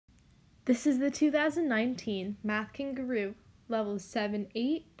This is the 2019 Math Kangaroo, Level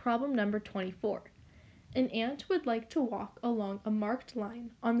 7-8, problem number 24. An ant would like to walk along a marked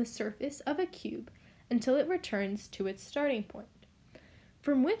line on the surface of a cube until it returns to its starting point.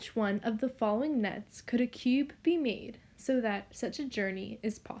 From which one of the following nets could a cube be made so that such a journey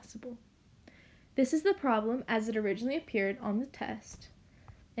is possible? This is the problem as it originally appeared on the test,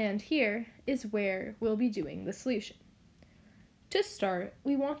 and here is where we'll be doing the solution. To start,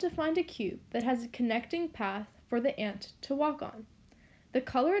 we want to find a cube that has a connecting path for the ant to walk on. The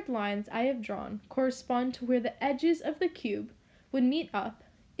colored lines I have drawn correspond to where the edges of the cube would meet up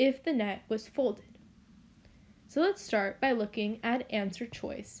if the net was folded. So let's start by looking at answer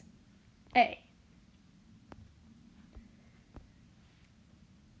choice A.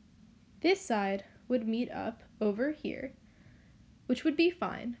 This side would meet up over here, which would be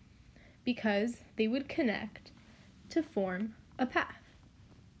fine because they would connect to form a path.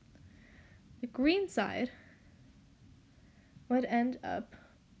 The green side would end up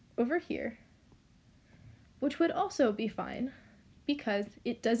over here, which would also be fine because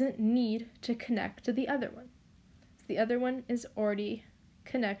it doesn't need to connect to the other one. So the other one is already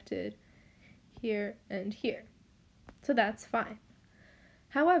connected here and here, so that's fine.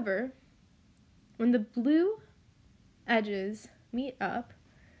 However, when the blue edges meet up,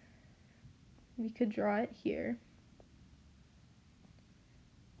 we could draw it here.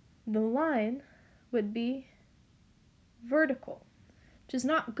 The line would be vertical, which is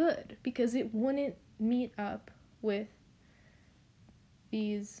not good because it wouldn't meet up with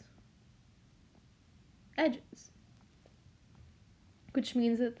these edges, which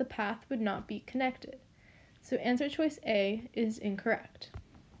means that the path would not be connected. So answer choice A is incorrect.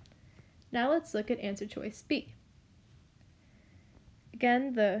 Now let's look at answer choice B.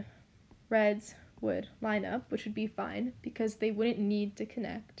 Again, the reds would line up, which would be fine because they wouldn't need to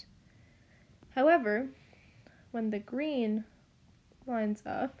connect. However, when the green lines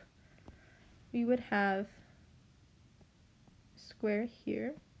up, we would have a square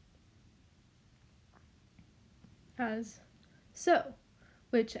here as so,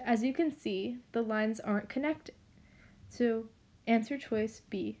 which, as you can see, the lines aren't connected. So answer choice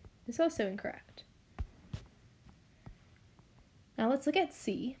B is also incorrect. Now let's look at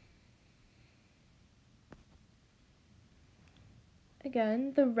C.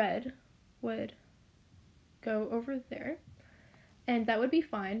 Again, the red would go over there, and that would be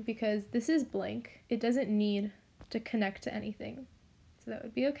fine because this is blank. It doesn't need to connect to anything, so that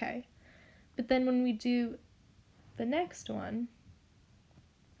would be okay. But then when we do the next one,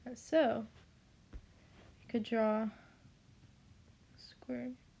 as so, we could draw a square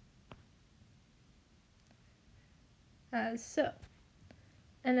as so.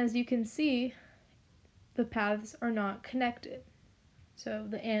 And as you can see, the paths are not connected. So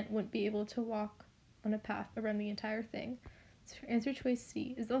the ant wouldn't be able to walk on a path around the entire thing. So answer choice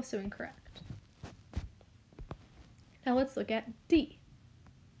C is also incorrect. Now let's look at D.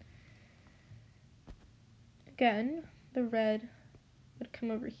 Again, the red would come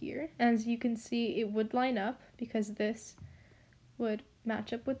over here. As you can see, it would line up because this would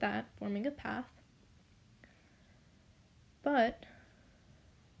match up with that, forming a path. But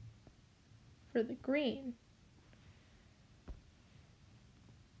for the green,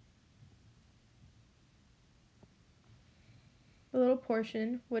 the little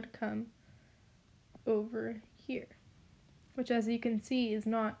portion would come over here, which, as you can see, is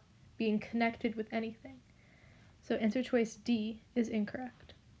not being connected with anything. So answer choice D is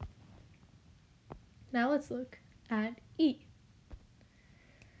incorrect. Now let's look at E.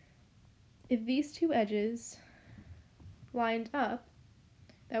 If these two edges lined up,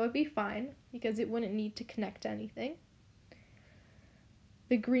 that would be fine because it wouldn't need to connect to anything.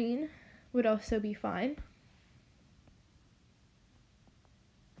 The green would also be fine.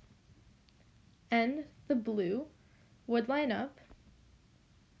 And the blue would line up,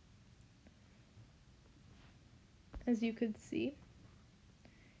 as you could see.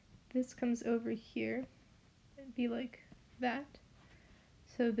 This comes over here, it'd be like that.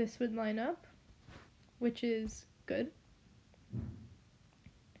 So this would line up, which is good.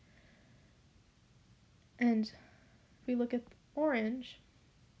 And if we look at the orange,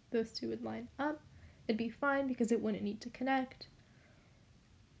 those two would line up. It'd be fine because it wouldn't need to connect.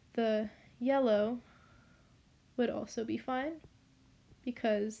 The yellow would also be fine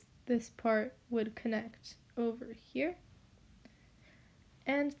because this part would connect over here.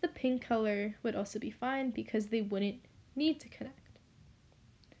 And the pink color would also be fine because they wouldn't need to connect.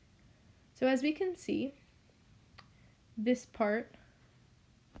 So as we can see, this part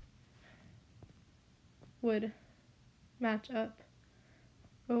would match up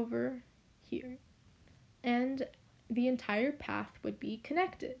over here. And the entire path would be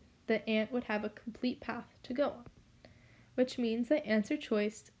connected. The ant would have a complete path to go on, which means that answer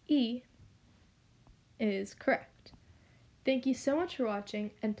choice E is correct. Thank you so much for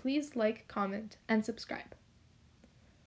watching, and please like, comment, and subscribe.